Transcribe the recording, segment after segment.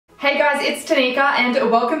Hey guys, it's Tanika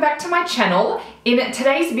and welcome back to my channel. In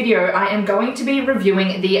today's video, I am going to be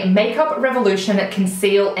reviewing the Makeup Revolution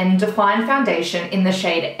Conceal and Define Foundation in the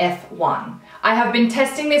shade F1. I have been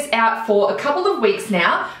testing this out for a couple of weeks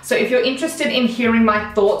now, so if you're interested in hearing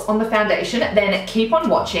my thoughts on the foundation, then keep on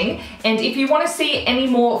watching. And if you want to see any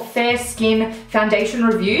more fair skin foundation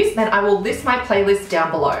reviews, then I will list my playlist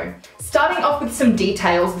down below. Starting off with some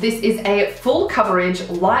details, this is a full coverage,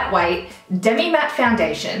 lightweight, demi-matte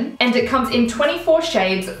foundation, and it comes in 24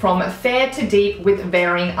 shades from fair to deep with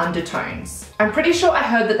varying undertones. I'm pretty sure I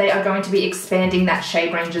heard that they are going to be expanding that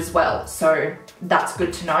shade range as well, so that's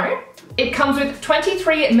good to know. It comes with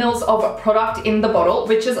 23 ml of product in the bottle,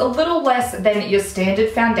 which is a little less than your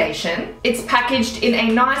standard foundation. It's packaged in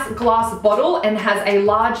a nice glass bottle and has a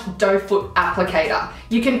large doe foot applicator.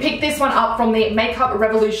 You can pick this one up from the Makeup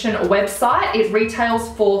Revolution website. It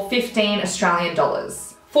retails for 15 Australian dollars.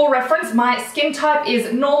 For reference, my skin type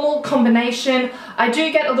is normal combination. I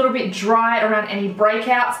do get a little bit dry around any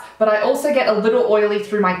breakouts, but I also get a little oily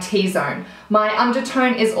through my T-zone. My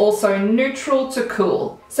undertone is also neutral to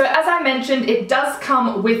cool. So as I mentioned, it does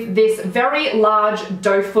come with this very large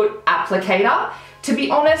doe foot applicator. To be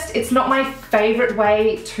honest, it's not my favorite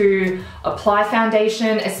way to apply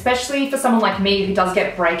foundation, especially for someone like me who does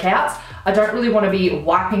get breakouts. I don't really want to be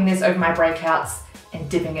wiping this over my breakouts and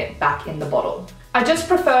dipping it back in the bottle. I just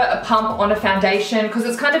prefer a pump on a foundation because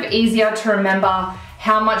it's kind of easier to remember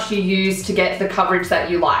how much you use to get the coverage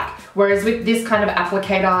that you like. Whereas with this kind of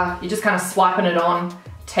applicator, you're just kind of swiping it on,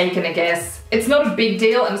 taking a guess. It's not a big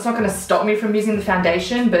deal and it's not going to stop me from using the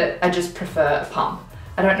foundation, but I just prefer a pump.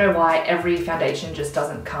 I don't know why every foundation just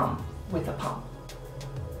doesn't come with a pump.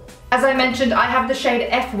 As I mentioned, I have the shade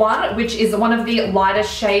F1, which is one of the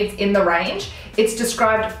lightest shades in the range. It's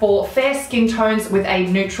described for fair skin tones with a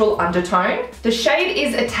neutral undertone. The shade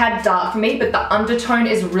is a tad dark for me, but the undertone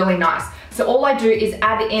is really nice. So all I do is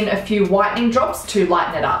add in a few whitening drops to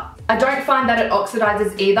lighten it up. I don't find that it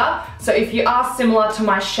oxidizes either, so if you are similar to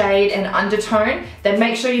my shade and undertone, then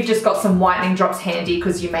make sure you've just got some whitening drops handy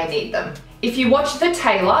because you may need them. If you watch the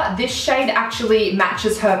tailor, this shade actually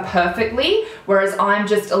matches her perfectly, whereas I'm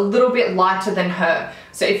just a little bit lighter than her.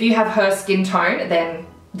 So if you have her skin tone, then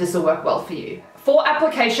this will work well for you. For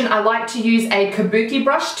application, I like to use a kabuki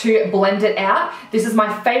brush to blend it out. This is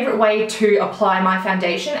my favorite way to apply my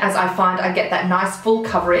foundation, as I find I get that nice full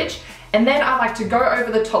coverage. And then I like to go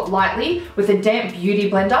over the top lightly with a damp beauty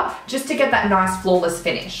blender just to get that nice flawless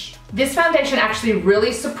finish. This foundation actually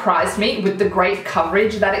really surprised me with the great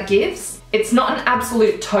coverage that it gives. It's not an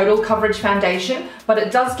absolute total coverage foundation, but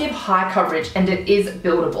it does give high coverage and it is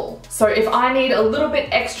buildable. So if I need a little bit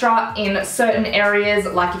extra in certain areas,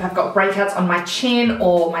 like if I've got breakouts on my chin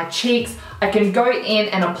or my cheeks, I can go in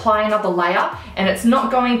and apply another layer and it's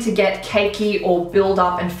not going to get cakey or build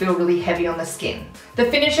up and feel really heavy on the skin. The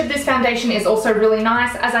finish of this foundation is also really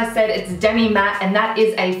nice. As I said, it's demi-matte and that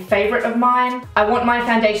is a favorite of mine. I want my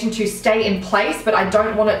foundation to stay in place, but I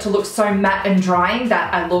don't want it to look so matte and drying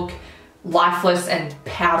that I look lifeless and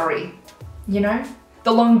powdery, you know?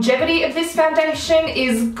 The longevity of this foundation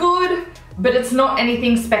is good, but it's not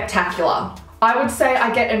anything spectacular. I would say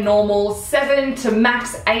I get a normal 7 to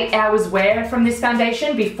max 8 hours wear from this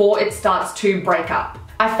foundation before it starts to break up.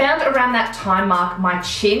 I found around that time mark my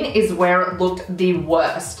chin is where it looked the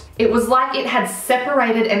worst. It was like it had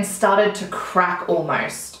separated and started to crack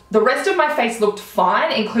almost. The rest of my face looked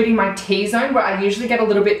fine, including my T-zone where I usually get a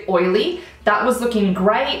little bit oily. That was looking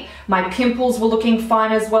great. My pimples were looking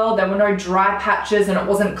fine as well. There were no dry patches and it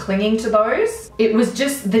wasn't clinging to those. It was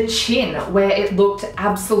just the chin where it looked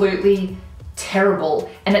absolutely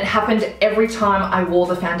terrible, and it happened every time I wore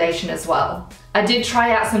the foundation as well. I did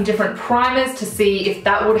try out some different primers to see if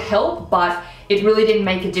that would help, but it really didn't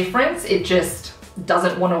make a difference. It just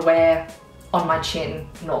doesn't want to wear on my chin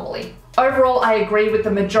normally. Overall, I agree with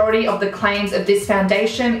the majority of the claims of this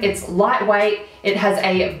foundation. It's lightweight, it has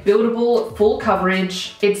a buildable full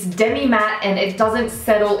coverage, it's demi-matte, and it doesn't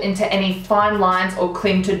settle into any fine lines or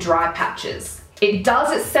cling to dry patches. It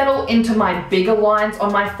does settle into my bigger lines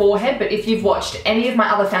on my forehead, but if you've watched any of my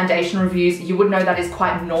other foundation reviews, you would know that is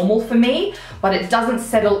quite normal for me, but it doesn't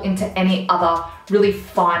settle into any other really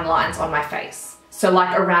fine lines on my face. So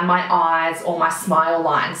like around my eyes or my smile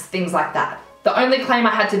lines, things like that. The only claim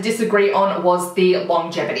I had to disagree on was the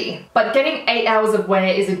longevity. But getting 8 hours of wear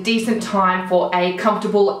is a decent time for a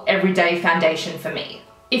comfortable everyday foundation for me.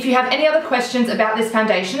 If you have any other questions about this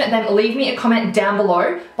foundation, then leave me a comment down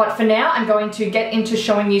below. But for now, I'm going to get into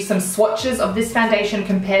showing you some swatches of this foundation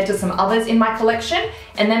compared to some others in my collection,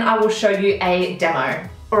 and then I will show you a demo.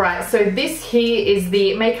 Alright, so this here is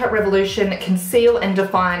the Makeup Revolution Conceal and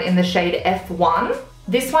Define in the shade F1.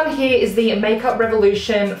 This one here is the Makeup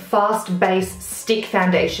Revolution Fast Base Stick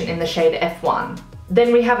Foundation in the shade F1.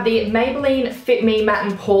 Then we have the Maybelline Fit Me Matte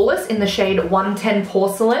and Poreless in the shade 110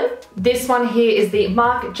 Porcelain. This one here is the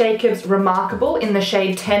Marc Jacobs Remarkable in the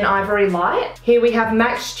shade 10 Ivory Light. Here we have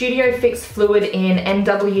MAC Studio Fix Fluid in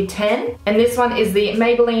NW10. And this one is the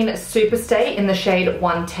Maybelline Superstay in the shade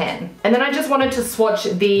 110. And then I just wanted to swatch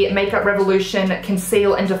the Makeup Revolution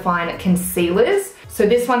Conceal and Define Concealers. So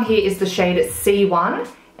this one here is the shade C1.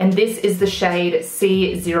 And this is the shade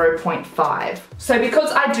C0.5. So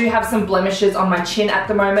because I do have some blemishes on my chin at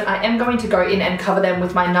the moment, I am going to go in and cover them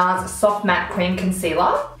with my NARS Soft Matte Cream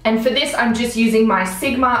Concealer. And for this, I'm just using my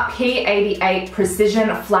Sigma P88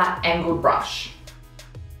 Precision Flat Angled Brush.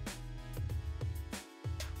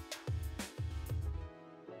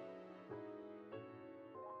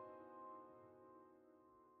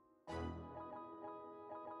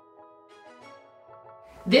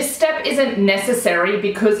 This step isn't necessary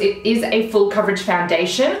because it is a full coverage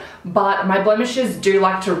foundation, but my blemishes do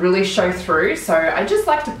like to really show through, so I just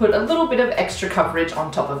like to put a little bit of extra coverage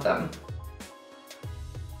on top of them.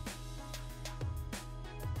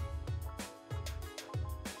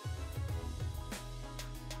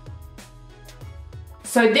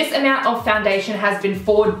 So this amount of foundation has been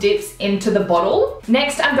 4 dips into the bottle.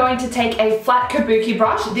 Next, I'm going to take a flat kabuki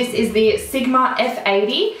brush. This is the Sigma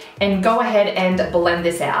F80, and go ahead and blend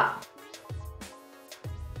this out.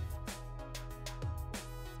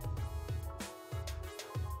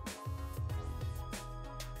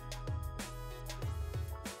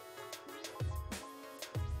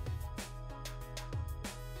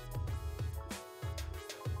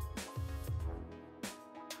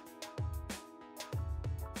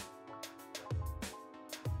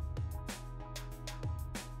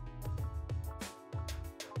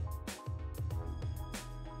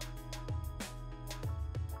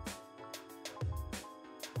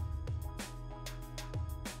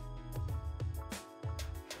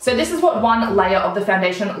 So this is what one layer of the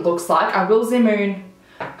foundation looks like. I will zoom in.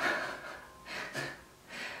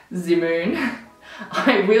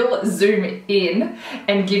 I will zoom in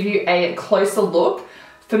and give you a closer look.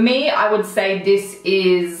 For me, I would say this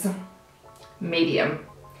is medium.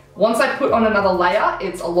 Once I put on another layer,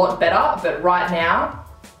 it's a lot better, but right now,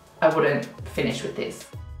 I wouldn't finish with this.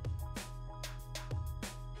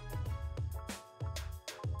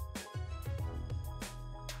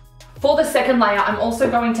 For the second layer, I'm also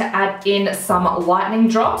going to add in some lightening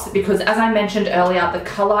drops because, as I mentioned earlier, the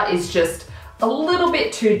color is just a little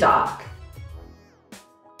bit too dark.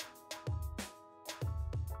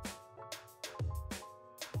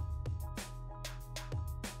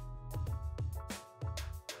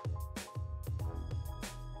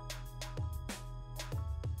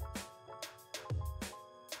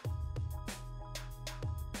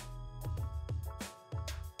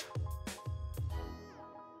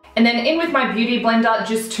 And then in with my beauty blender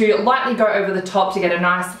just to lightly go over the top to get a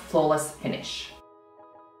nice flawless finish.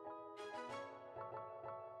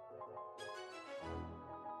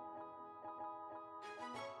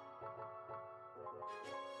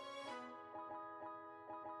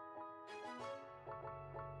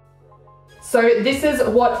 So this is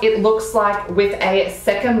what it looks like with a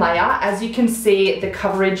second layer. As you can see, the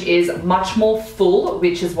coverage is much more full,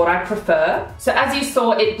 which is what I prefer. So as you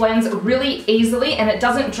saw, it blends really easily and it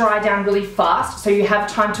doesn't dry down really fast, so you have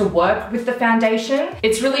time to work with the foundation.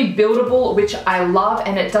 It's really buildable, which I love,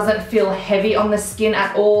 and it doesn't feel heavy on the skin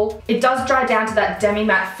at all. It does dry down to that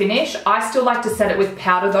demi-matte finish. I still like to set it with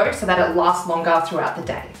powder though, so that it lasts longer throughout the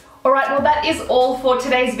day. Alright, well that is all for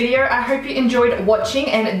today's video. I hope you enjoyed watching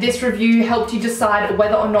and this review helped you decide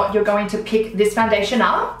whether or not you're going to pick this foundation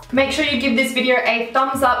up. Make sure you give this video a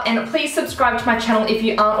thumbs up and please subscribe to my channel if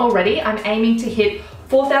you aren't already. I'm aiming to hit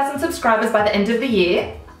 4,000 subscribers by the end of the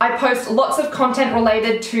year. I post lots of content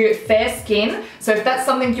related to fair skin, so if that's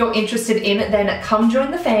something you're interested in, then come join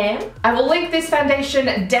the fam. I will link this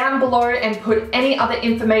foundation down below and put any other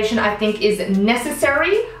information I think is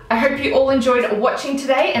necessary. I hope you all enjoyed watching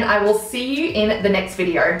today and I will see you in the next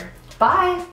video. Bye!